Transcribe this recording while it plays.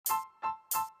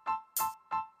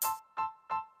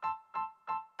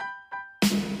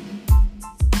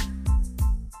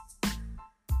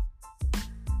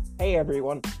Hey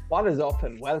everyone, what is up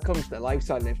and welcome to the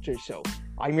Lifestyle Lifters Show.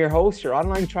 I'm your host, your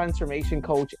online transformation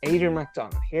coach, Adrian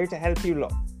McDonald, here to help you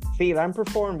look, feel and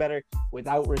perform better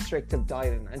without restrictive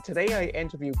dieting. And today I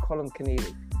interview Colm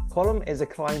Conneely. Colm is a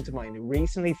client of mine who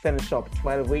recently finished up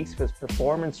 12 weeks of his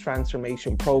performance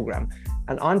transformation program.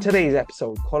 And on today's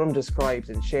episode, Colm describes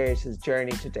and shares his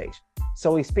journey to date.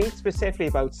 So he speaks specifically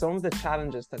about some of the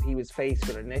challenges that he was faced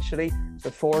with initially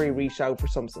before he reached out for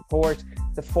some support,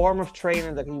 the form of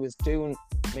training that he was doing,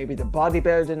 maybe the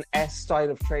bodybuilding style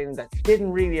of training that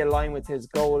didn't really align with his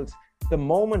goals. The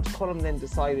moment Colm then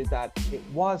decided that it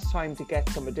was time to get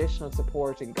some additional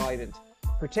support and guidance,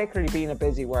 particularly being a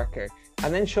busy worker.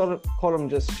 And then Colm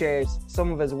just shares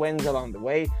some of his wins along the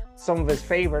way, some of his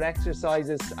favorite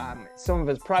exercises, some of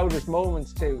his proudest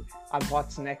moments too, and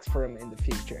what's next for him in the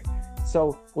future.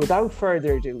 So without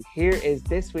further ado, here is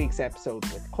this week's episode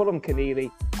with Colm Conneely.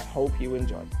 I hope you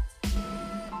enjoy.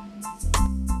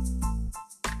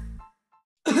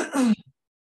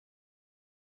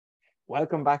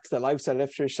 Welcome back to the Lifestyle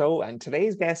Lifters Show, and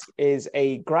today's guest is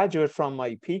a graduate from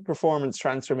my Peak Performance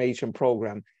Transformation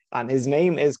Program, and his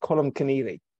name is Colm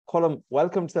Conneely. Colm,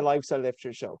 welcome to the Lifestyle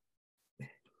Lifters Show.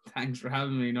 Thanks for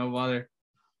having me, no bother.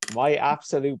 My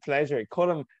absolute pleasure.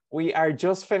 Colm, we are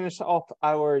just finished up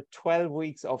our 12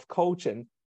 weeks of coaching.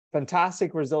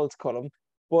 Fantastic results, Colm.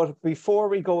 But before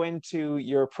we go into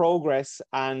your progress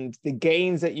and the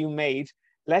gains that you made,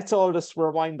 let's all just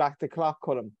rewind back the clock,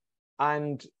 Colm.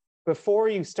 And before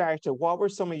you started, what were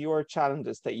some of your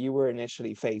challenges that you were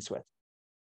initially faced with?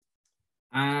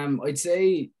 I'd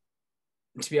say,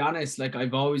 to be honest, like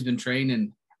I've always been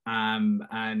training,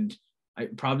 and I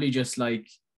probably just like,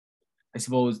 I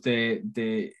suppose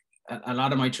a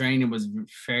lot of my training was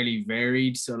fairly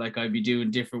varied. So like I'd be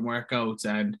doing different workouts,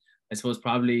 and I suppose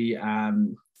probably a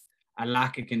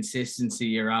lack of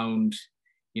consistency around,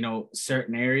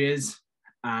 certain areas.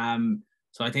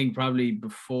 So I think probably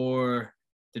before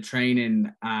the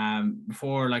training,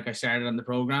 before like I started on the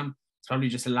program, it's probably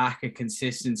just a lack of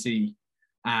consistency,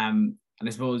 and I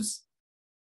suppose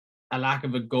a lack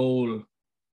of a goal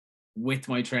with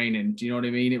my training. Do you know what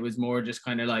I mean? It was more just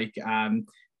kind of like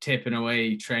tipping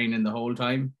away training the whole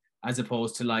time, as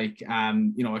opposed to like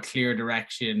a clear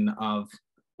direction of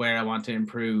where I want to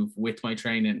improve with my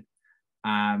training.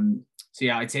 So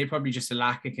yeah, I'd say probably just a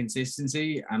lack of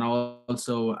consistency, and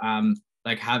also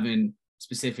like having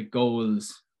specific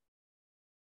goals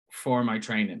for my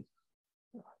training.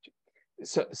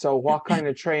 So what kind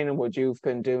of training would you have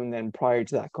been doing then prior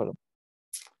to that, Colm?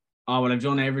 Oh, well, I've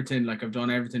done everything. Like I've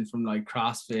done everything from like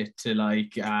CrossFit to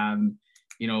like,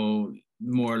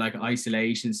 more like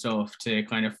isolation stuff to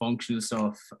kind of functional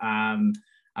stuff. And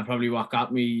probably what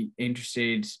got me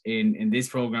interested in this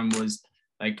program was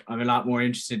like, I'm a lot more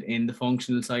interested in the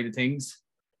functional side of things.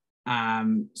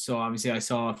 So obviously I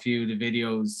saw a few of the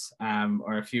videos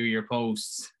or a few of your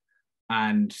posts,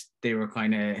 and they were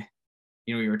kind of,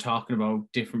 you were talking about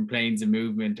different planes of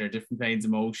movement or different planes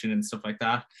of motion and stuff like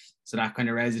that. So that kind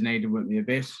of resonated with me a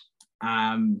bit.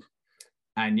 And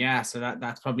yeah, so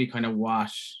that's probably kind of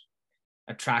what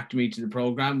attracted me to the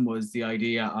program, was the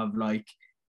idea of like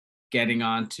getting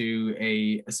onto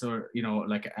a sort of,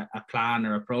 like a plan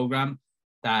or a program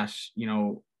that,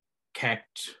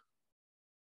 kept,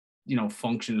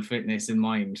 functional fitness in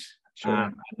mind.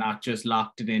 Sure. Not just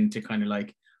locked it into kind of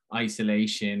like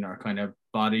isolation or kind of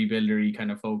bodybuildery kind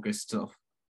of focused stuff.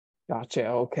 Gotcha.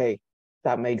 Okay.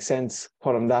 That makes sense,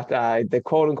 Colm. That the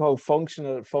quote unquote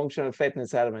functional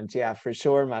fitness element. Yeah, for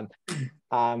sure, man.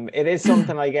 It is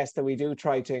something I guess that we do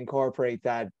try to incorporate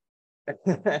that.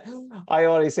 I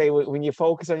always say when you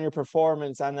focus on your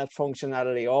performance and that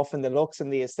functionality, often the looks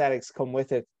and the aesthetics come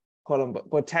with it, Colm.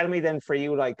 But tell me then, for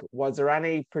you, like, was there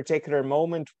any particular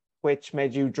moment which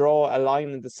made you draw a line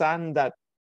in the sand that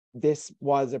this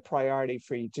was a priority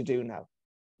for you to do now?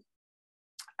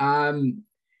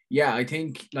 Yeah, I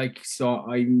think like, so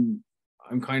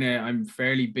I'm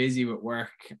fairly busy with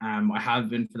work. I have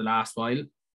been for the last while.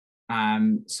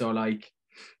 So like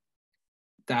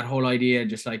that whole idea,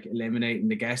 just like eliminating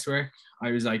the guesswork,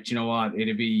 I was like, you know what,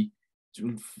 it'd be,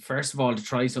 first of all, to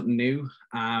try something new,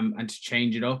 and to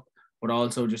change it up, but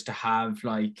also just to have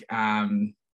like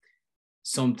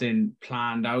something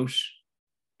planned out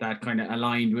that kind of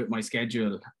aligned with my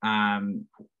schedule.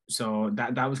 So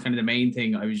that was kind of the main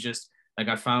thing. I was just like,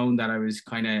 I found that I was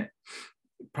kind of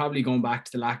probably going back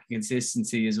to the lack of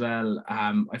consistency as well.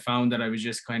 I found that I was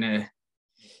just kind of,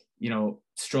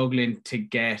 struggling to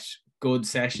get good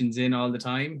sessions in all the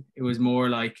time. It was more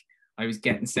like I was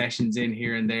getting sessions in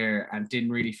here and there and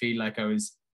didn't really feel like I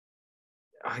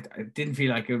didn't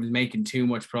feel like I was making too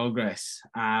much progress.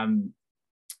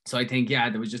 So I think, yeah,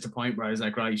 there was just a point where I was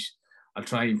like, right, I'll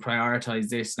try and prioritize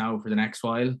this now for the next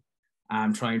while.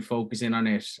 Try and focus in on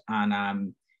it.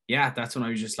 And yeah, that's when I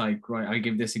was just like, right, I'll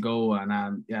give this a go.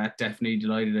 And yeah, definitely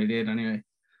delighted I did anyway.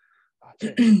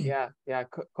 Gotcha. Yeah, yeah.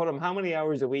 Colm, how many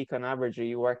hours a week on average are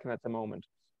you working at the moment?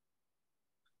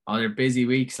 Oh, they're busy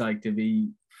weeks, like to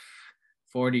be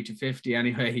 40 to 50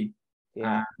 anyway.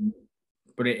 Yeah, Um,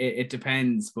 but it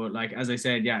depends. But like, as I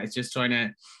said, yeah, it's just trying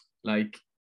to like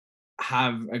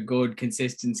have a good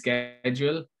consistent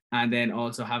schedule, and then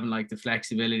also having like the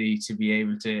flexibility to be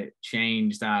able to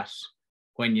change that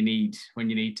when you need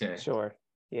to. sure.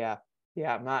 Yeah,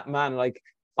 yeah, man. Like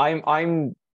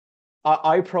I'm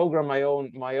I program my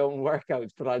own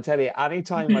workouts, but I'll tell you,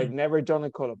 anytime I've never done a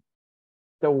Colm,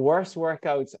 the worst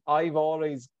workouts I've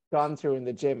always gone through in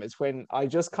the gym is when I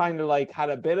just kind of like had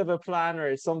a bit of a plan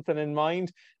or something in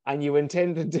mind, and you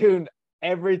intend to do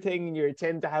everything, and you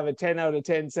intend to have a 10 out of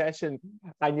 10 session,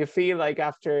 and you feel like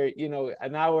after,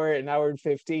 an hour and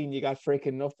 15, you got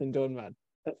freaking nothing done, man.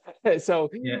 So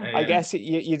Yeah, I yeah. guess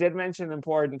you did mention an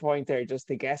important point there, just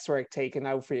the guesswork taken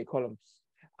out for you, Colm.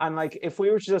 And like, if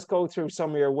we were to just go through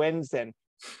some of your wins, then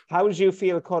how did you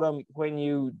feel, Colm, when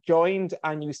you joined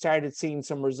and you started seeing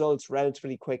some results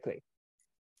relatively quickly?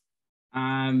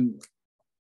 Um,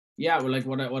 yeah, well, like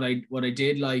what I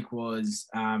did like was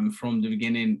from the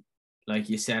beginning, like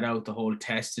you set out the whole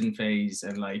testing phase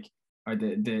and like or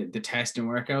the testing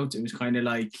workouts. It was kind of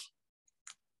like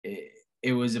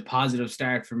it was a positive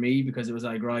start for me because it was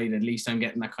like, right, at least I'm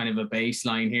getting that kind of a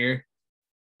baseline here,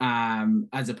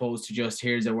 as opposed to just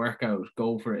here's a workout,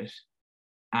 go for it.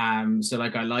 So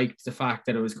like I liked the fact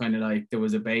that it was kind of like there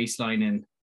was a baseline in,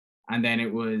 and then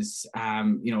it was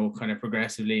kind of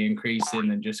progressively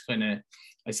increasing and just kind of,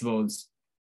 I suppose,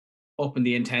 upping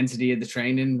the intensity of the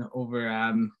training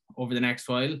over the next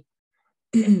while.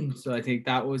 So I think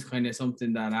that was kind of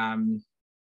something that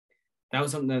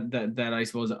I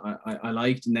suppose I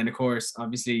liked. And then of course,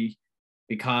 obviously,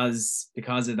 because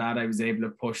of that, I was able to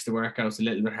push the workouts a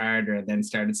little bit harder and then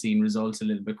started seeing results a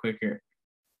little bit quicker.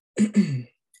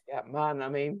 Yeah, man. I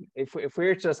mean, if we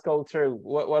were to just go through,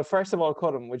 well, first of all,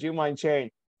 Colm, would you mind sharing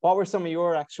what were some of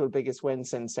your actual biggest wins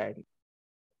since starting?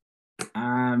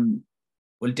 Um,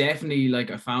 well, definitely, like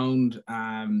I found,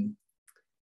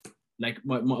 like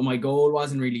my goal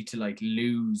wasn't really to like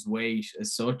lose weight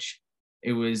as such.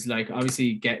 It was like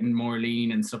obviously getting more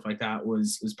lean and stuff like that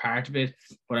was part of it,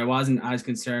 but I wasn't as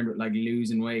concerned with like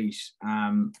losing weight.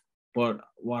 But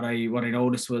what I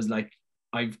noticed was like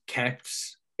I've kept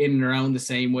in and around the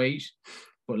same weight,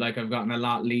 but like I've gotten a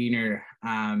lot leaner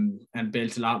and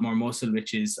built a lot more muscle,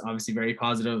 which is obviously very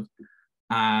positive.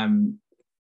 Um,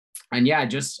 and yeah,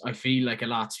 just I feel like a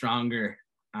lot stronger.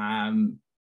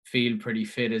 Feel pretty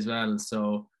fit as well.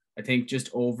 So I think just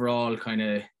overall kind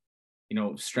of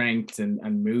strength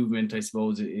and movement, I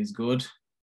suppose, is good.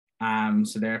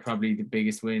 So they're probably the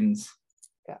biggest wins.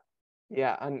 Yeah,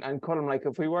 yeah, and Colm, like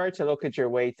if we were to look at your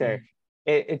weight there,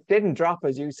 it didn't drop,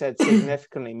 as you said,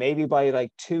 significantly, maybe by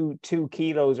like two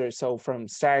kilos or so from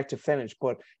start to finish,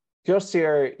 but just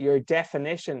your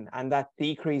definition and that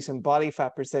decrease in body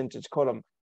fat percentage, Colm,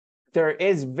 there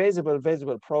is visible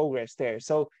progress there.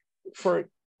 So for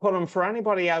Colm, for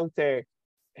anybody out there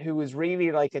who is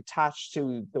really like attached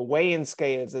to the weighing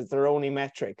scales as their only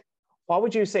metric, what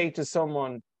would you say to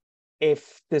someone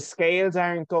if the scales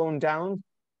aren't going down,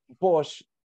 but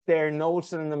they're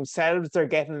noticing themselves they're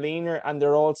getting leaner and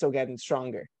they're also getting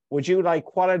stronger? Would you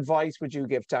like, what advice would you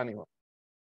give to anyone?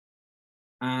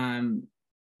 Um,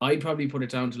 I'd probably put it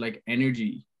down to like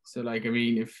energy. So like, I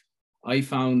mean, if I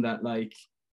found that like,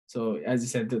 so as I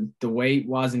said, the weight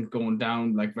wasn't going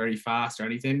down like very fast or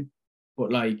anything, but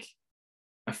like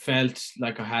I felt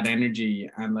like I had energy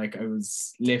and like I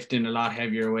was lifting a lot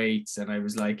heavier weights and I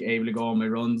was like able to go on my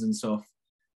runs and stuff.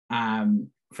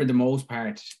 For the most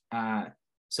part.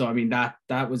 So I mean that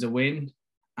was a win.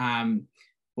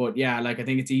 But yeah, like I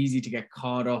think it's easy to get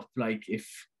caught up. Like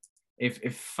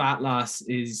if fat loss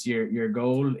is your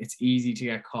goal, it's easy to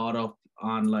get caught up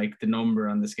on like the number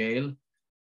on the scale.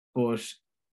 But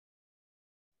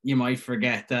you might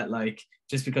forget that like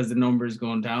just because the number is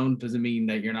going down doesn't mean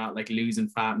that you're not like losing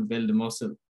fat and building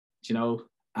muscle, you know.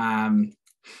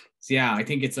 So yeah, I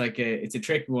think it's like it's a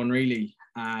tricky one really.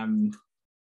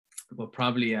 But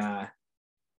probably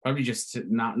just to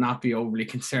not be overly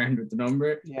concerned with the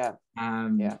number. Yeah,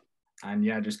 Um yeah. and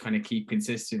yeah, just kind of keep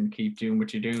consistent, keep doing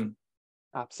what you're doing.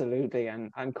 Absolutely.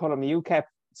 And Colm, you kept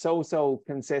so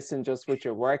consistent just with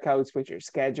your workouts, with your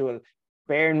schedule.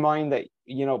 Bear in mind that,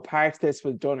 part of this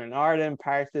was done in Ireland,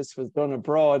 part of this was done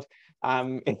abroad.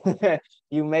 Um,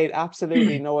 you made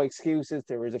absolutely no excuses.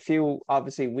 There was a few,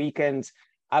 obviously, weekends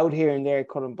out here and there,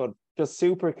 Colm, but just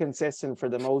super consistent for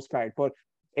the most part. But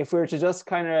if we were to just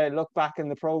kind of look back in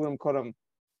the program, Colm,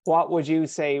 what would you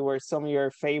say were some of your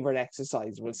favorite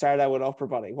exercises? We'll start out with upper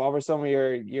body. What were some of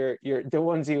your the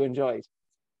ones you enjoyed?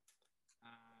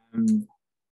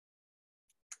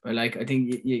 But like, I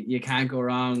think you can't go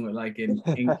wrong with like an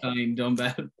incline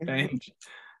dumbbell bench.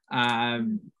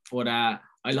 But I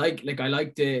like I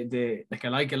like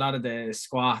a lot of the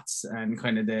squats and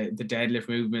kind of the deadlift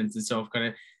movements and stuff. Kind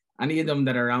of any of them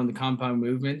that are around the compound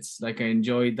movements. Like I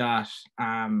enjoyed that.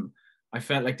 I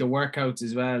felt like the workouts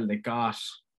as well, they got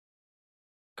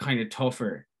kind of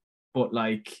tougher, but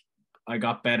like I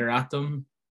got better at them.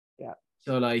 Yeah.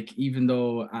 So like even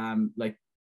though like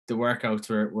the workouts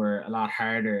were a lot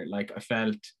harder, like I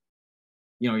felt,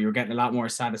 you know, you were getting a lot more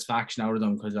satisfaction out of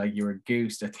them because like you were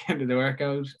goosed at the end of the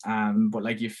workout. But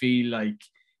like you feel like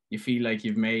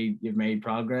you've made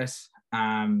progress.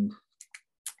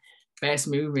 Best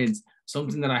movements,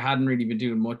 something that I hadn't really been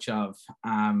doing much of,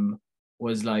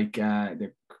 was like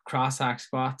the cross hack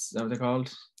squats. Is that what they're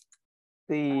called?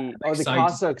 The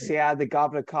Cossacks, yeah, the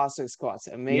goblet Cossack squats.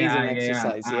 Amazing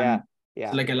exercise. Yeah.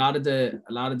 So like a lot of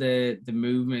the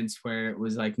movements where it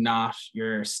was like not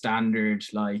your standard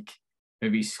like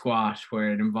maybe squat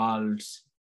where it involves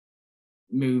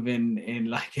moving in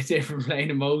like a different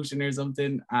plane of motion or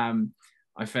something.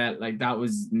 I felt like that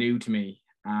was new to me.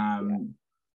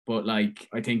 But like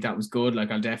I think that was good.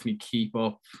 Like I'll definitely keep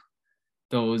up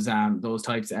those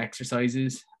types of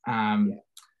exercises.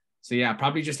 So yeah,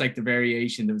 probably just like the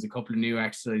variation. There was a couple of new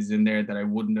exercises in there that I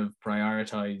wouldn't have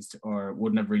prioritized or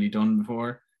wouldn't have really done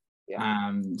before.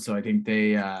 So I think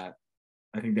they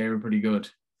were pretty good.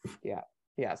 Yeah.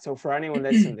 So for anyone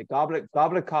listening, the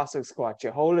goblet Cossack squat, you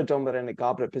hold a dumbbell in a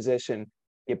goblet position,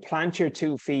 you plant your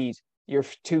 2 feet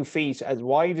as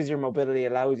wide as your mobility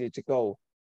allows you to go.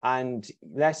 And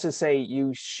let's just say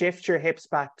you shift your hips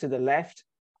back to the left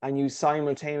and you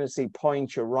simultaneously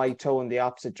point your right toe in the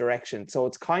opposite direction. So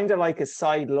it's kind of like a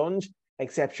side lunge,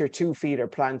 except your 2 feet are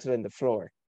planted in the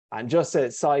floor. And just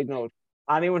a side note,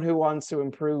 anyone who wants to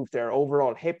improve their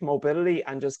overall hip mobility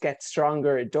and just get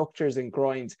stronger adductors and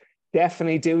groins,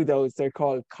 definitely do those. They're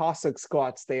called Cossack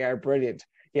squats. They are brilliant.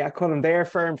 Yeah, Colm, they're a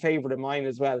firm favorite of mine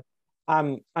as well.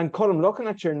 And Colm, looking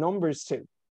at your numbers too,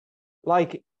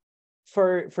 like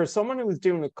for someone who was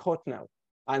doing a cut now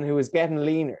and who was getting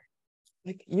leaner,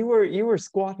 like you were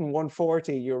squatting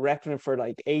 140, you were repping it for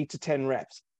like 8 to 10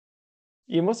 reps.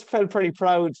 You must have felt pretty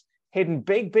proud hitting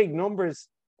big numbers,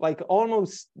 like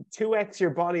almost 2x your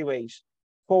body weight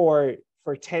for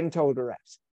 10 total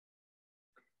reps.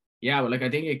 Yeah, well, like I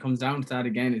think it comes down to that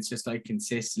again. It's just like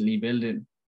consistently building.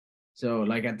 So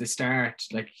like at the start,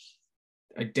 like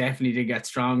I definitely did get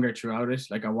stronger throughout it.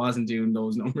 Like I wasn't doing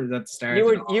those numbers at the start.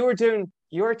 You were doing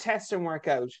your testing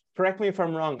workout. Correct me if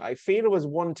I'm wrong. I feel it was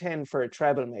 110 for a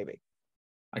treble, maybe.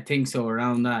 I think so,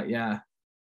 around that, yeah.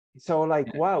 So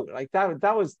like, wow, like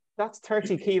that's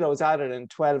 30 kilos added in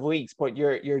 12 weeks, but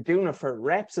you're doing it for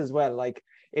reps as well. Like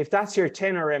if that's your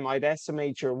 10 RM, I'd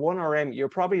estimate your 1 RM, you're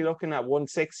probably looking at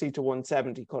 160 to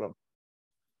 170 Colm.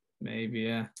 Maybe,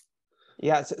 yeah.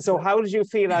 Yeah. So how did you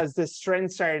feel as the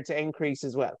strength started to increase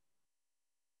as well?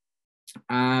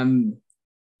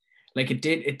 Like it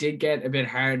did get a bit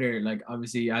harder, like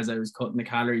obviously as I was cutting the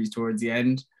calories towards the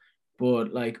end,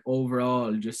 but like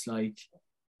overall just like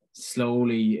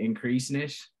slowly increasing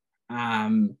it.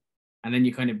 And then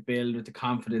you kind of build with the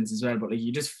confidence as well, but like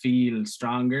you just feel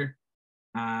stronger.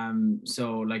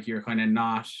 So like you're kind of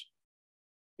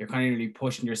really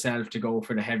pushing yourself to go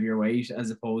for the heavier weight as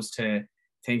opposed to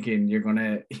thinking you're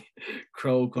gonna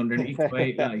croak underneath the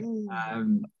weight. Like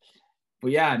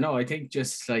but yeah, no, I think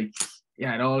just like,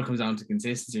 yeah, it all comes down to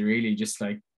consistency, really, just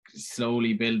like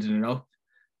slowly building it up.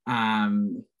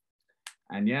 And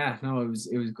yeah, no, it was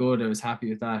good. I was happy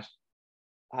with that.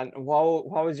 And what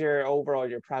was your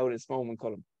proudest moment,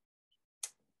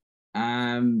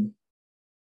 Colm?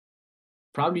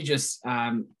 Probably just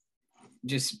being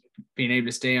able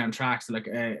to stay on track. So like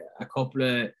a couple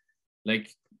of like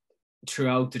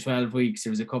throughout the 12 weeks,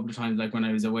 there was a couple of times like when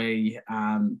I was away,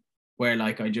 where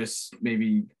like I just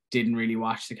maybe didn't really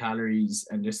watch the calories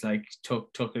and just like took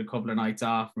a couple of nights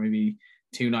off, maybe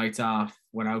 2 nights off,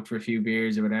 went out for a few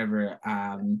beers or whatever,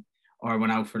 or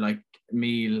went out for like a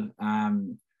meal,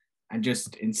 and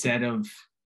just instead of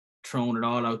throwing it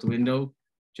all out the window,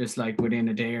 just like within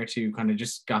a day or two, kind of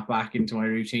just got back into my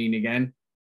routine again.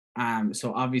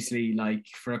 So obviously like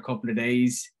for a couple of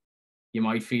days, you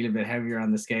might feel a bit heavier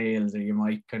on the scales or you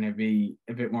might kind of be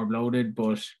a bit more bloated,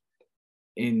 but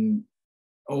in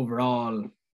overall,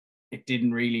 it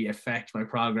didn't really affect my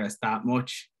progress that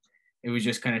much. it was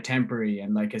just kind of temporary.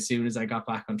 And like as soon as I got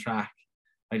back on track,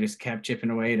 I just kept chipping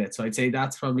away at it. So I'd say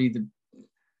that's probably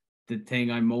the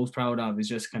thing I'm most proud of, is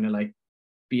just kind of like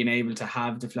being able to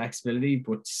have the flexibility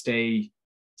but stay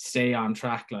on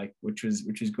track, like which was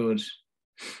good.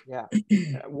 Yeah.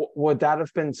 Would that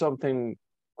have been something,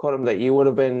 Colm, that you would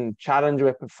have been challenged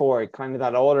with before? Kind of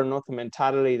that all or nothing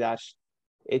mentality, that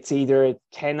it's either a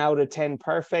 10 out of 10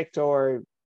 perfect, or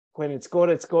when it's good,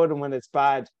 and when it's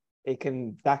bad,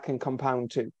 that can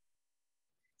compound too.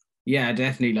 Yeah,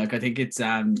 definitely. Like I think it's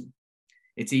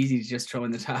easy to just throw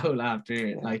in the towel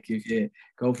after, like if you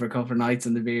go for a couple of nights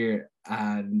on the beer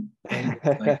and then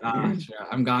it's like, sure,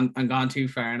 I'm gone too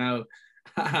far now.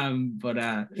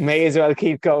 But May as well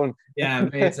keep going. yeah,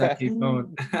 may as well keep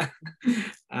going.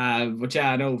 But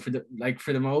yeah, no, for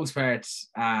the most part,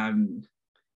 kind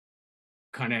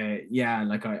of, yeah,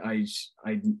 like I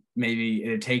maybe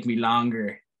it'd take me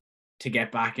longer to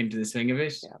get back into the swing of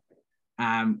it.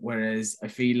 Whereas I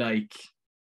feel like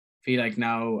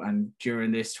now and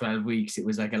during this 12 weeks, it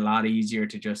was like a lot easier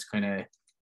to just kind of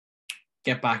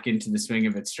get back into the swing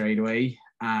of it straight away.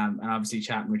 And obviously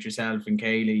chatting with yourself and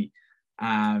Kaylee,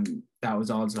 that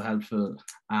was also helpful.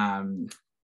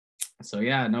 So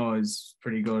yeah, no, it was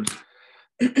pretty good.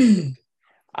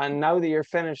 And now that you're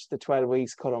finished the 12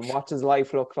 weeks, Colm, what does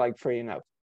life look like for you now?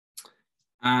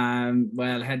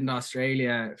 Well, heading to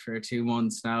Australia for 2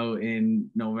 months now in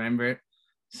November.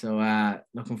 So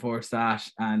looking forward to that.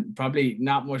 And probably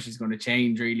not much is going to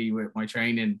change really with my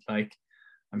training. Like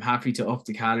I'm happy to up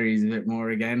the calories a bit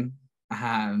more again.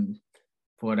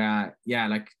 But yeah,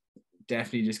 like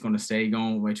definitely just going to stay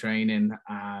going with my training.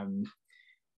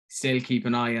 Still keep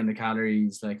an eye on the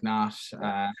calories, like not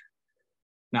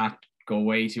go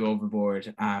way too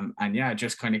overboard. And yeah,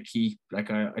 just kind of keep,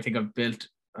 like I think I've built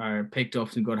or picked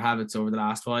up some good habits over the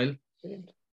last while.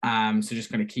 So just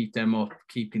kind of keep them up,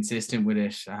 keep consistent with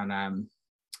it, and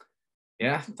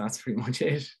yeah, that's pretty much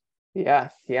it. Yeah,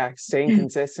 staying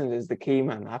consistent is the key,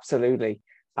 man. Absolutely.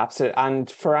 And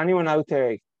for anyone out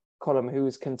there, Colm,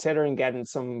 who's considering getting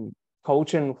some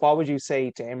coaching, what would you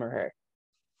say to him or her?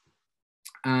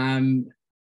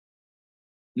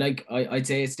 Like I'd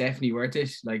say it's definitely worth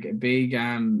it. Like a big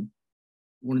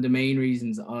one of the main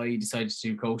reasons I decided to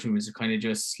do coaching was to kind of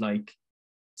just like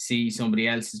see somebody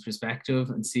else's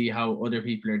perspective and see how other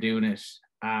people are doing it.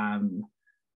 And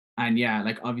yeah,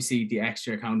 like obviously the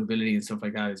extra accountability and stuff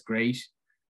like that is great.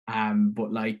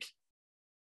 But like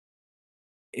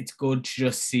it's good to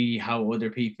just see how other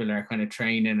people are kind of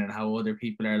training and how other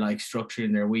people are like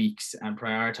structuring their weeks and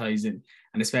prioritizing.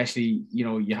 And especially, you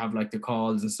know, you have like the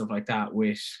calls and stuff like that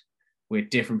with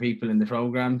different people in the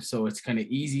program. So it's kind of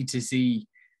easy to see,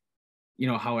 you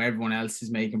know, how everyone else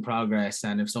is making progress.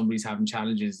 And if somebody's having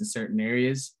challenges in certain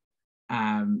areas,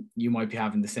 you might be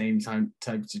having the same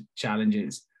types of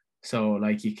challenges. So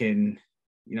like you can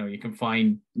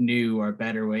find new or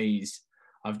better ways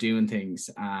of doing things.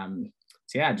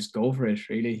 So yeah, just go for it,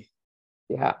 really.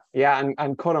 Yeah,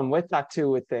 and Colm, with that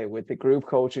too, with the group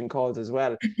coaching calls as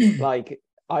well. Like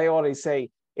I always say,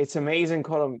 it's amazing,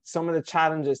 Colm, some of the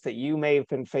challenges that you may have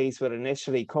been faced with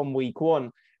initially come week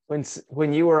one,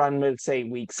 when you were on, let's say,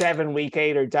 week 7, week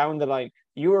 8, or down the line,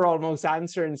 you were almost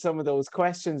answering some of those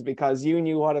questions because you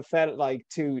knew what it felt like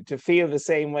to feel the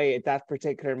same way at that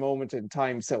particular moment in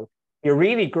time. So you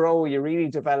really grow, you really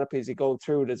develop as you go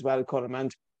through it as well, Colm.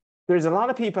 And there's a lot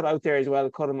of people out there as well,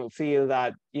 Colm, who feel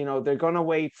that, you know, they're going to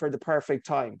wait for the perfect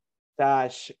time,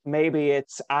 that maybe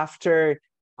it's after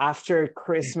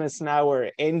Christmas now,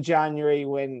 or in January,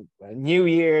 when new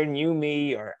year, new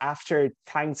me, or after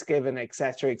Thanksgiving,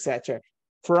 etc., etc.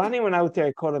 For anyone out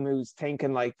there, Colm, who's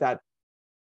thinking like that,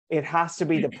 it has to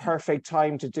be the perfect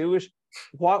time to do it,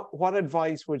 what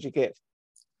advice would you give?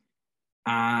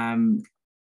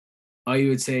 I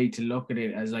would say to look at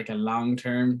it as like a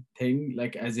long-term thing,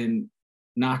 like as in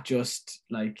not just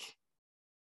like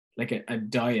a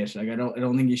diet. Like I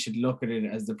don't think you should look at it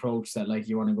as the approach that like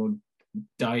you want to go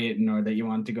dieting, or that you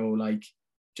want to go like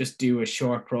just do a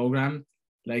short program.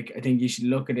 Like I think you should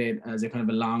look at it as a kind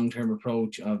of a long-term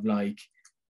approach of like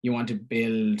you want to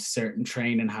build certain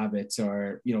training habits,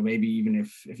 or you know, maybe even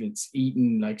if it's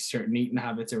eating, like certain eating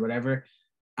habits or whatever.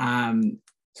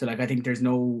 So like I think there's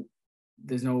no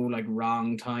like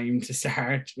wrong time to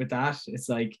start with that. It's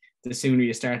like the sooner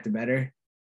you start the better.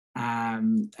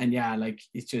 And yeah, like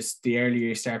it's just the earlier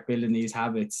you start building these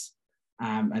habits,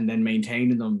 and then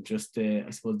maintaining them, just I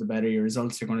suppose the better your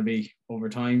results are going to be over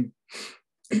time.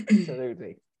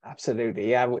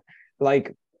 Absolutely, yeah.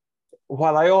 Like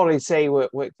what I always say,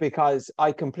 because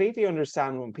I completely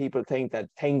understand when people think that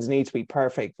things need to be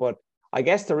perfect, but I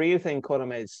guess the real thing,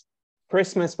 Colm, is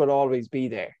Christmas will always be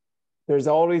there. There's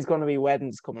always going to be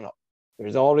weddings coming up.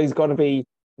 There's always going to be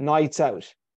nights out.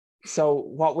 So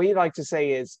what we like to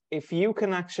say is if you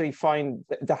can actually find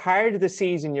the harder the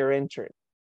season you're entering,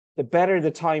 the better the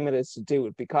time it is to do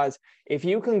it. Because if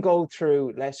you can go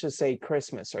through, let's just say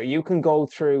Christmas, or you can go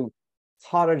through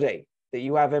holiday that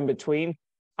you have in between,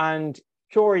 and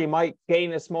sure, you might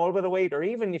gain a small bit of weight, or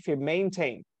even if you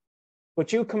maintain,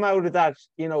 but you come out of that,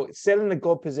 still in a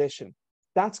good position,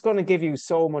 that's going to give you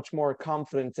so much more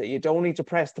confidence that you don't need to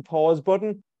press the pause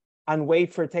button and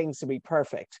wait for things to be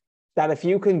perfect. That if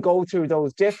you can go through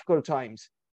those difficult times,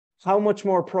 how much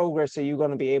more progress are you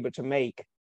going to be able to make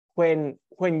when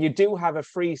you do have a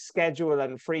free schedule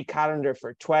and free calendar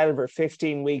for 12 or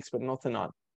 15 weeks with nothing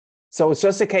on? So it's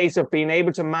just a case of being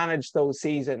able to manage those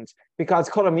seasons. Because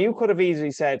Colm, you could have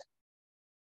easily said,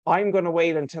 I'm going to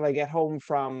wait until I get home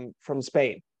from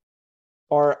Spain,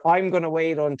 or I'm going to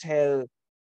wait until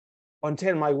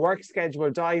my work schedule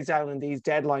dies down and these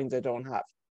deadlines I don't have.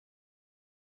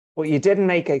 But you didn't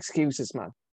make excuses,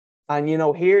 man. And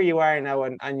here you are now,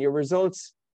 and your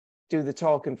results do the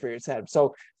talking for yourself.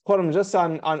 So Colm, just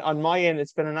on my end,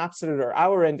 it's been an absolute, or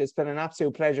our end, it's been an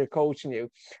absolute pleasure coaching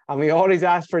you. And we always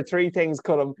ask for three things,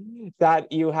 Colm: that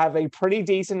you have a pretty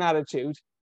decent attitude,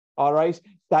 all right,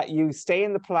 that you stay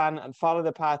in the plan and follow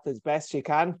the path as best you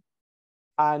can,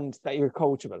 and that you're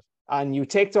coachable. And you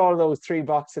ticked all those three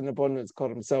boxes in abundance,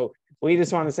 Colm. So we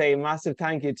just want to say a massive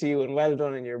thank you to you, and well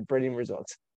done in your brilliant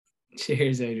results.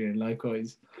 Cheers, Adrian.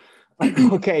 Likewise.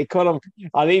 Okay, Colm,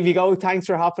 I'll leave you go. Thanks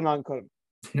for hopping on, Colm.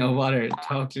 No bother.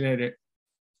 Talk to you later.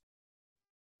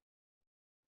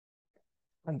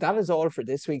 And that is all for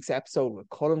this week's episode with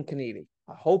Colm Conneely.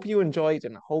 I hope you enjoyed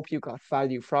and I hope you got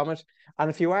value from it. And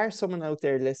if you are someone out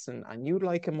there listening and you'd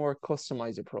like a more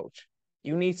customized approach,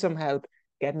 you need some help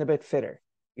getting a bit fitter,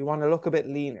 you want to look a bit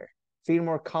leaner, feel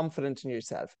more confident in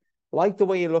yourself, like the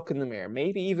way you look in the mirror,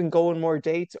 maybe even go on more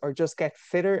dates or just get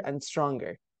fitter and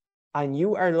stronger, and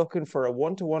you are looking for a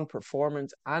one-to-one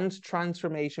performance and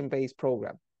transformation-based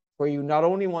program where you not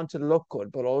only want to look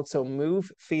good, but also move,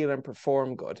 feel, and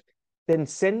perform good, then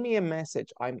send me a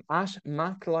message. I'm at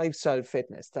Mac Lifestyle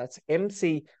Fitness. That's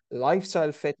MC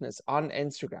Lifestyle Fitness on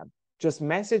Instagram. Just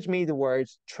message me the word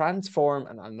transform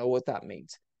and I'll know what that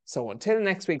means. So until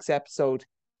next week's episode,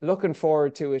 looking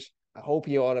forward to it. I hope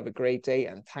you all have a great day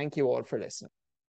and thank you all for listening.